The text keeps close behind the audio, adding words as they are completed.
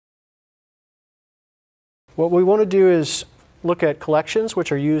What we want to do is look at collections,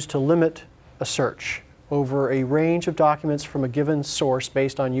 which are used to limit a search over a range of documents from a given source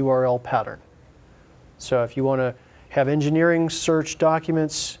based on URL pattern. So if you want to have engineering search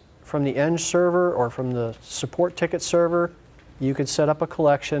documents from the Eng server or from the support ticket server, you could set up a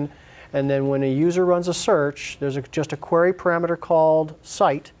collection, and then when a user runs a search, there's just a query parameter called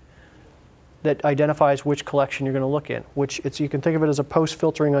site that identifies which collection you're going to look in, you can think of it as a post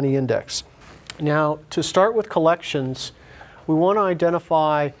filtering on the index. Now, to start with collections, we want to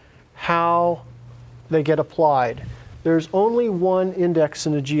identify how they get applied. There's only one index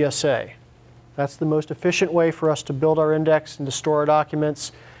in the GSA. That's the most efficient way for us to build our index and to store our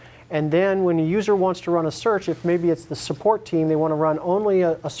documents. And then when a user wants to run a search, if maybe it's the support team, they want to run only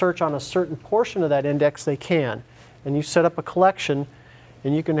a search on a certain portion of that index, they can. And you set up a collection,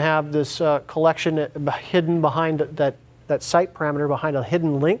 and you can have this collection hidden behind that site parameter behind a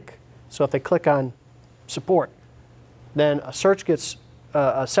hidden link. So if they click on support, then a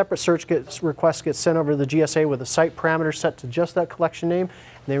separate search request gets sent over to the GSA with a site parameter set to just that collection name.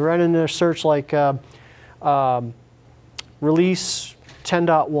 And they run in their search like release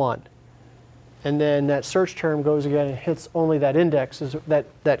 10.1. And then that search term goes again and hits only that index,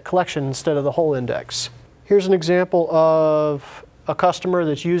 that collection instead of the whole index. Here's an example of a customer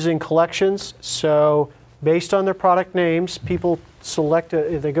that's using collections. So based on their product names, people select,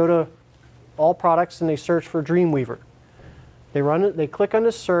 they go to all products and they search for Dreamweaver. They run it, they click on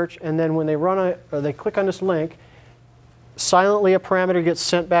this search, and then when they click on this link, silently a parameter gets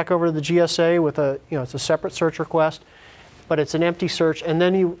sent back over to the GSA with it's a separate search request, but it's an empty search, and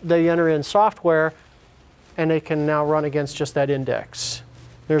then they enter in software, and they can now run against just that index.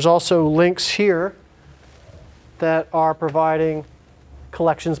 There's also links here that are providing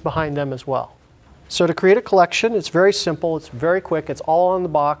collections behind them as well. So to create a collection, it's very simple, it's very quick, it's all on the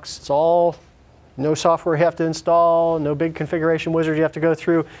box, it's all, no software you have to install, no big configuration wizard you have to go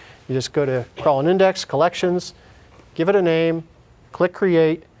through. You just go to crawl an index, collections, give it a name, click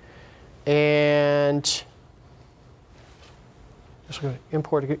create, and just going to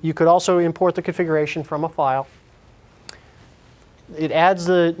import it. You could also import the configuration from a file. It adds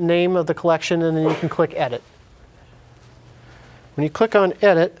the name of the collection, and then you can click edit. When you click on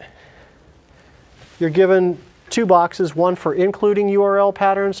edit, you're given two boxes, one for including URL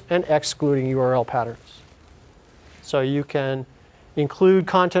patterns and excluding URL patterns. So you can include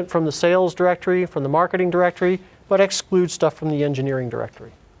content from the sales directory, from the marketing directory, but exclude stuff from the engineering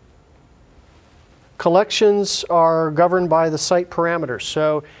directory. Collections are governed by the site parameters.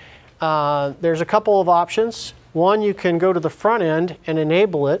 So there's a couple of options. One, you can go to the front end and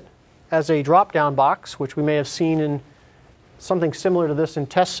enable it as a drop-down box, which we may have seen in something similar to this in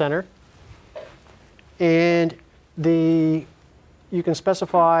Test Center. And you can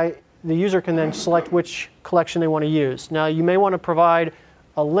specify, the user can then select which collection they want to use. Now you may want to provide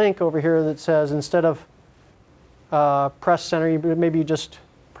a link over here that says instead of Press Center, maybe you just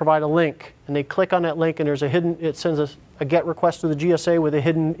provide a link, and they click on that link, and there's it sends a GET request to the GSA with a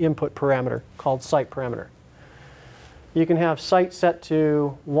hidden input parameter called site parameter. You can have site set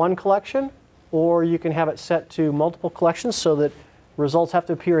to one collection, or you can have it set to multiple collections so that results have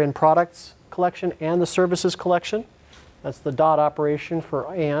to appear in products collection and the services collection. That's the dot operation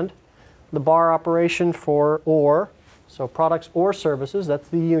for and. The bar operation for or. So products or services, that's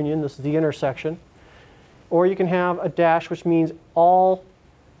the union, this is the intersection. Or you can have a dash, which means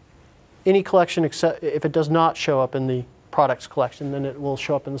any collection except if it does not show up in the products collection, then it will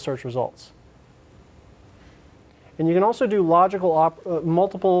show up in the search results. And you can also do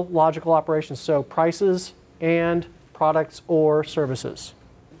multiple logical operations, so prices and products or services.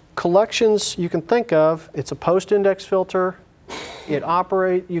 Collections you can think of, it's a post-index filter.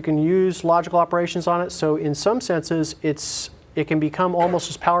 You can use logical operations on it, so in some senses it can become almost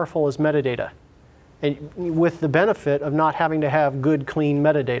as powerful as metadata, and with the benefit of not having to have good, clean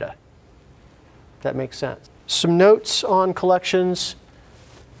metadata. That makes sense. Some notes on collections.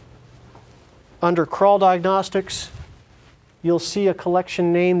 Under crawl diagnostics, you'll see a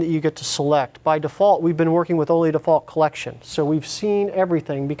collection name that you get to select. By default, we've been working with only default collection. So we've seen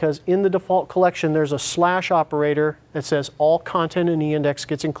everything because in the default collection, there's a slash operator that says all content in the index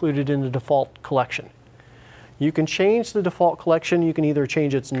gets included in the default collection. You can change the default collection. You can either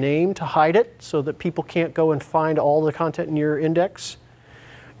change its name to hide it so that people can't go and find all the content in your index.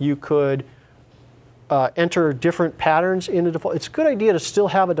 You could enter different patterns in the default. It's a good idea to still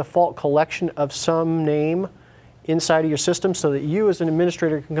have a default collection of some name inside of your system so that you as an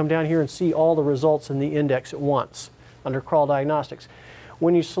administrator can come down here and see all the results in the index at once under crawl diagnostics.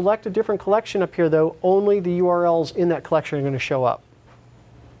 When you select a different collection up here though, only the URLs in that collection are going to show up.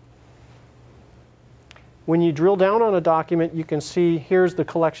 When you drill down on a document, you can see here's the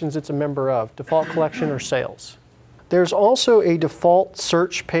collections it's a member of, default collection or sales. There's also a default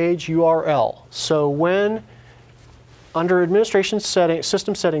search page URL. So when, under administration settings,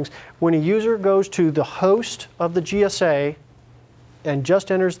 system settings, when a user goes to the host of the GSA and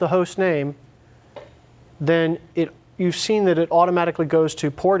just enters the host name, then you've seen that it automatically goes to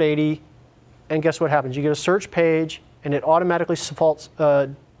port 80, and guess what happens? You get a search page, and it automatically defaults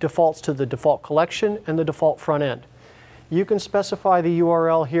to the default collection and the default front end. You can specify the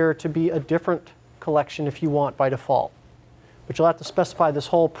URL here to be a different collection if you want by default. But you'll have to specify this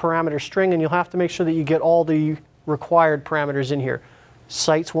whole parameter string, and you'll have to make sure that you get all the required parameters in here.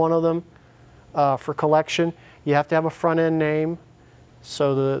 Site's one of them for collection. You have to have a front end name,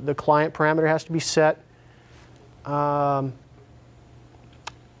 so the client parameter has to be set. There's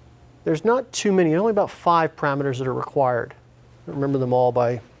not too many, only about 5 parameters that are required. I don't remember them all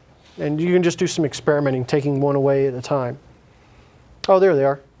by, and you can just do some experimenting, taking one away at a time. Oh, there they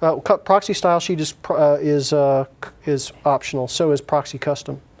are. Proxy style sheet is optional, so is proxy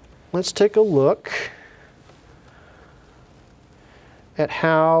custom. Let's take a look at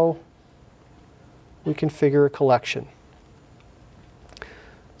how we configure a collection.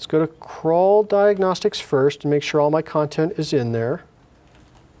 Let's go to crawl diagnostics first and make sure all my content is in there.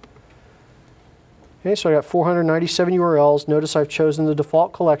 Okay, so I got 497 URLs. Notice I've chosen the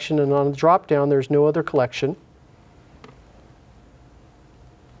default collection, and on the drop down there's no other collection.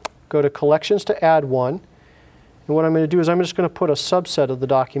 Go to collections to add one, and what I'm going to do is I'm just going to put a subset of the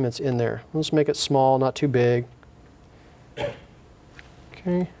documents in there. Let's make it small, not too big.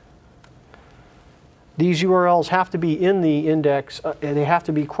 Okay. These URLs have to be in the index, and they have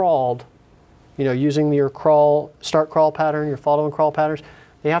to be crawled, using your start crawl pattern, your following crawl patterns.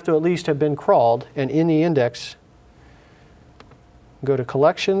 They have to at least have been crawled, and in the index, go to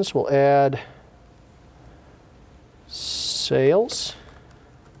collections, we'll add sales,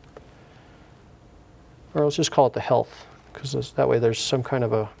 or let's just call it the health, because that way there's some kind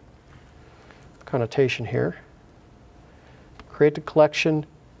of a connotation here. Create the collection,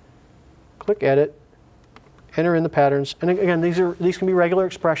 click edit, enter in the patterns, and again, these can be regular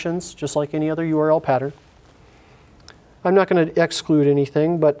expressions, just like any other URL pattern. I'm not going to exclude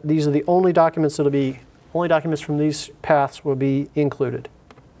anything, but these are the only documents from these paths will be included.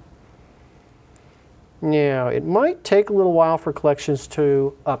 Now, it might take a little while for collections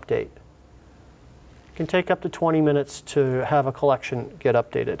to update. It can take up to 20 minutes to have a collection get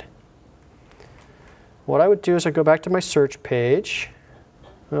updated. What I would do is I go back to my search page.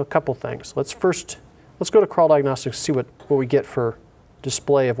 A couple things. Let's go to crawl diagnostics and see what we get for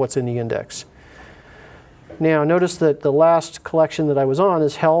display of what's in the index. Now notice that the last collection that I was on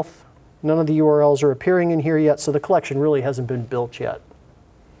is health. None of the URLs are appearing in here yet, so the collection really hasn't been built yet.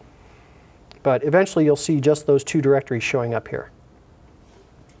 But eventually you'll see just those 2 directories showing up here.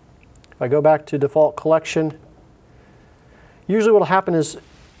 If I go back to default collection, usually what will happen is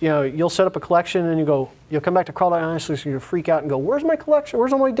you'll set up a collection and you'll come back to crawl diagnostics and you'll freak out and go, where's my collection?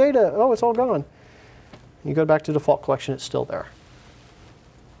 Where's all my data? Oh, it's all gone. You go back to default collection, it's still there.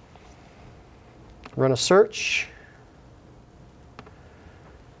 Run a search.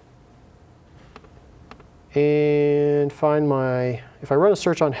 And find if I run a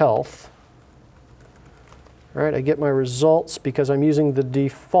search on health, all right, I get my results because I'm using the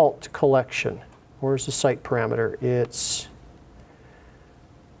default collection. Where's the site parameter? It's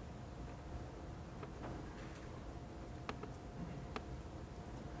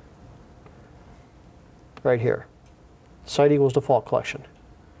right here. Site equals default collection.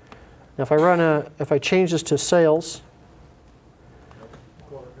 Now if I change this to sales,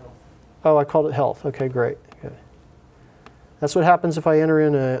 oh, I called it health. Okay, great. Okay. That's what happens if I enter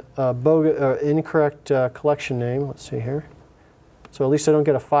in a incorrect collection name. Let's see here. So at least I don't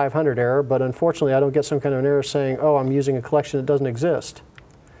get a 500 error, but unfortunately I don't get some kind of an error saying, oh, I'm using a collection that doesn't exist.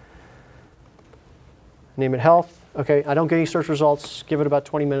 Name it health. Okay, I don't get any search results. Give it about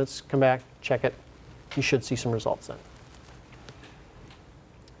 20 minutes, come back, check it. You should see some results then.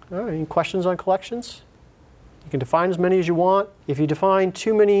 All right, any questions on collections? You can define as many as you want. If you define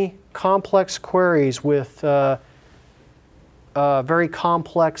too many complex queries with very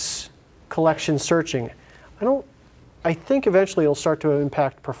complex collection searching, I think eventually it'll start to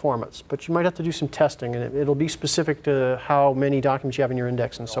impact performance, but you might have to do some testing, and it'll be specific to how many documents you have in your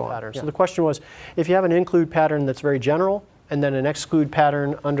index and so on. Yeah. So the question was, if you have an include pattern that's very general, and then an exclude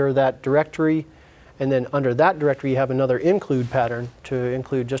pattern under that directory, and then under that directory you have another include pattern to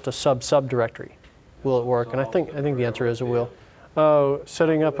include just a subdirectory. Will it work? And I think the answer is it will. Oh,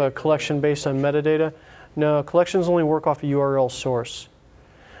 setting up a collection based on metadata? No, collections only work off a URL source.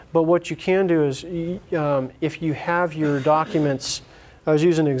 But what you can do is, if you have your documents, I was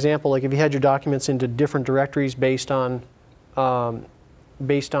using an example, like if you had your documents into different directories based on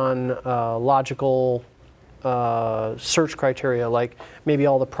logical search criteria, like maybe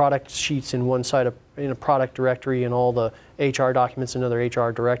all the product sheets in one side in a product directory and all the HR documents in another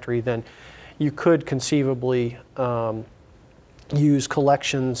HR directory, then you could conceivably use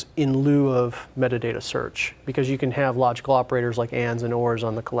collections in lieu of metadata search, because you can have logical operators like ands and ors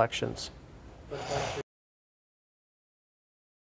on the collections. But like